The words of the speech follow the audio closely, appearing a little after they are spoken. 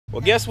Well,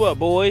 guess what,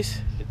 boys?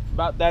 It's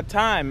about that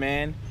time,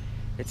 man.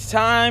 It's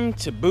time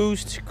to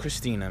boost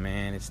CRUSTINA,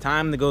 man. It's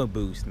time to go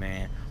boost,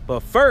 man. But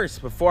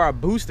first, before I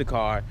boost the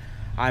car,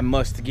 I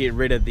must get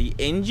rid of the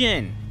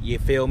engine. You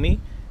feel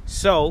me?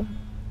 So,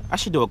 I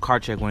should do a car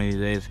check one of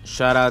these days.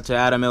 Shout out to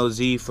Adam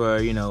LZ for,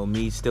 you know,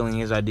 me stealing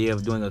his idea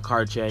of doing a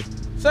car check.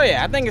 So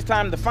yeah, I think it's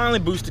time to finally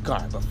boost the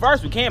car. But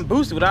first, we can't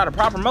boost it without a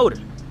proper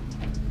motor.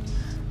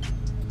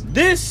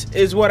 This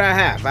is what I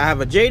have. I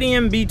have a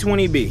JDM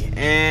B20B,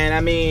 and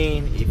I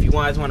mean, if you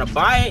guys want to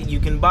buy it, you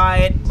can buy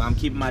it. But I'm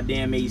keeping my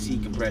damn AC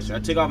compressor. I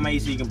took off my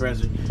AC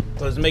compressor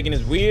because it was making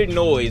this weird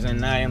noise,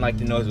 and I didn't like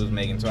the noise it was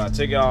making. So I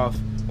took it off.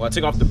 Well, I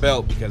took off the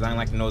belt because I didn't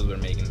like the noise it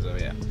was making. So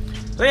yeah.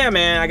 So yeah,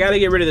 man, I gotta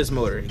get rid of this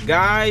motor,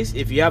 guys.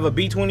 If you have a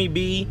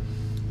B20B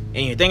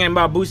and you're thinking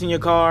about boosting your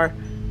car,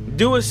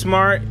 do it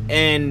smart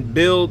and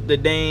build the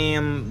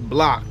damn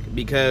block,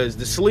 because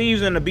the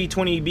sleeves in the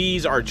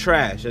B20Bs are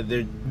trash.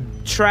 They're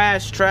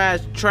trash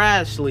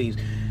sleeves.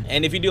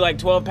 And if you do like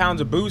 12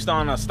 pounds of boost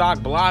on a stock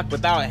block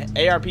without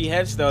ARP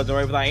head studs or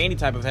without any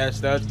type of head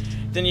studs,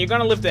 then you're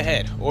gonna lift the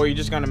head, or you're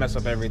just gonna mess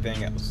up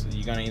everything else.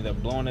 You're gonna either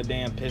blow in a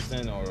damn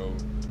piston, or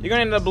you're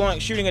gonna end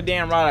up shooting a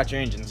damn rod out your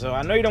engine. So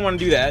I know you don't want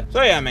to do that.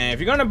 So yeah, man, if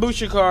you're gonna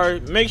boost your car,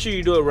 make sure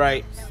you do it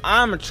right.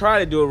 I'm gonna try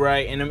to do it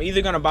right, and I'm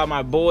either gonna buy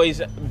my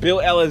boy's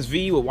built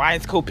LSV with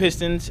wide scope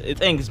pistons. It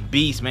thing's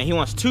beast, man. He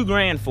wants $2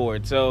 grand for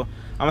it, so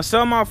I'm gonna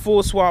sell my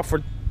full swap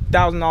for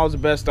 $1,000 the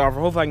best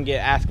offer. Hopefully I can get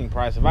asking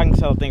price. If I can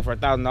sell a thing for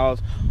 $1,000,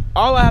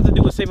 all I have to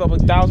do is save up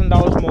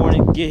 $1,000 more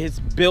and get his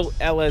built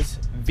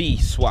LSV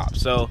swap.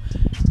 So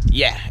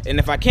yeah, and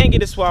if I can't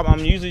get a swap,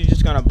 I'm usually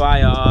just gonna buy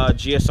a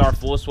GSR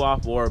full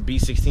swap or a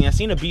B16. I've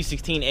seen a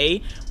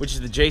B16A, which is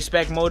the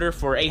J-Spec motor,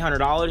 for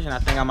 $800, and I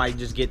think I might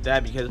just get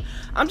that because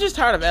I'm just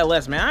tired of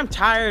LS, man. I'm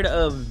tired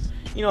of,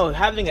 you know,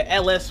 having an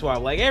LS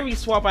swap. Like, every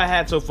swap I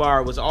had so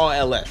far was all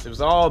LS. It was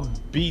all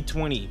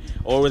B20,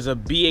 or it was a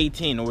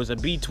B18, or it was a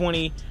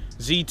B20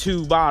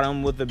 Z2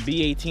 bottom with a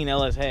B18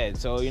 LS head.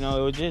 So, you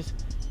know, it was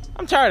just,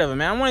 I'm tired of it,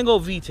 man. I want to go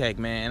VTEC,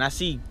 man. And I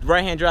see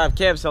right-hand drive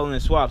Kev selling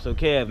his swap. So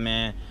Kev,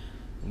 man,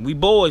 we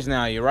boys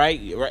now, you right?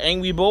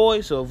 Ain't we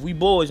boys? So if we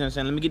boys, you know what I'm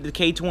saying, let me get the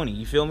K20,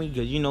 you feel me?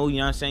 Because you know what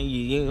I'm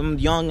saying, I'm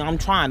young, I'm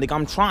trying,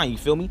 you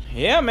feel me?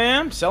 Yeah, man,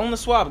 I'm selling the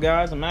swap,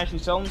 guys. I'm actually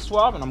selling the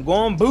swap, and I'm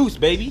going boost,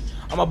 baby.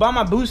 I'm gonna buy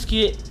my boost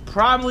kit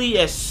probably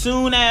as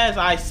soon as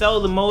I sell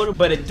the motor,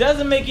 but it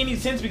doesn't make any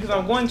sense because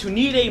I'm going to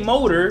need a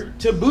motor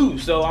to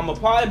boost. So I'm gonna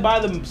probably buy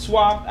the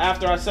swap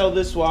after I sell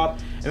this swap,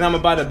 and I'm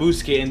gonna buy the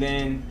boost kit, and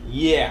then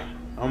yeah,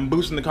 I'm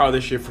boosting the car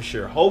this year for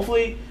sure.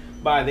 Hopefully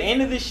by the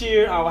end of this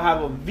year, I will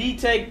have a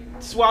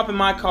VTEC swap in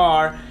my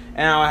car,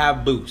 and I'll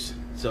have boost.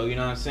 So, you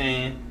know what I'm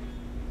saying?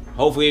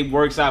 Hopefully it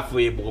works out for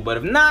you, boy. But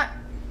if not,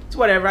 it's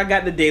whatever. I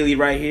got the daily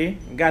right here.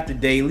 I got the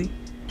daily.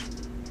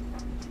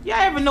 Y'all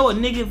ever know a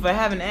nigga for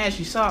having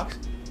ashy socks?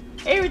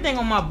 Everything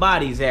on my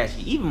body is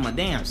ashy. Even my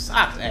damn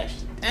socks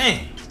ashy.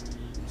 Dang.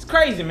 It's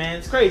crazy, man.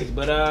 It's crazy.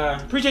 But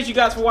appreciate you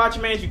guys for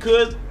watching, man. If you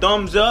could,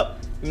 thumbs up.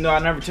 Even though I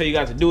never tell you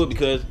guys to do it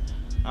because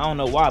I don't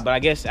know why, but I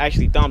guess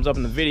actually thumbs up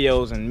in the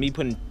videos and me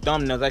putting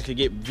thumbnails actually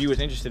get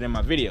viewers interested in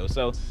my videos.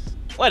 So,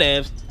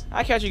 whatevs.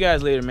 I'll catch you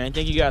guys later, man.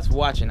 Thank you guys for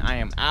watching. I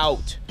am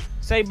out.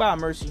 Say bye,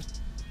 Mercy.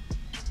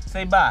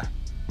 Say bye.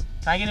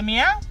 Can I get a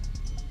meow?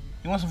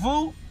 You want some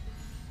food?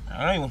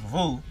 I know you want some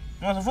food.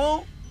 You want some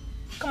food?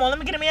 Come on, let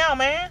me get a meow,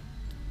 man.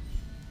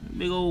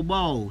 Big old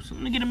balls.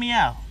 Let me get a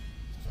meow.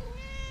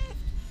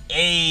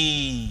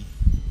 Hey.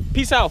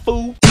 Peace out,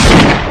 fool.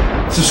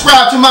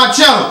 Subscribe to my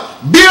channel.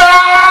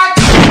 Bitch!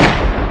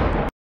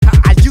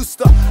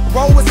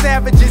 Roll with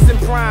savages and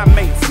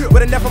primates,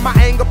 with enough of my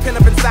anger pent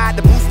up inside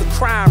to boost the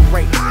crime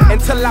rate.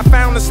 Until I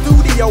found a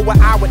studio where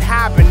I would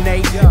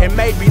hibernate and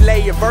maybe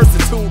lay a verse or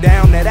two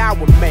down that I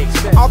would make.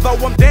 Although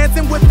I'm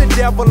dancing with the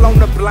devil on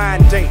a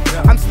blind date,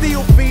 I'm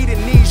still feeding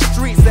these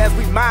streets as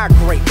we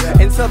migrate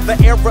into the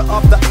era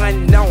of the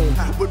unknown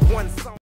with one song.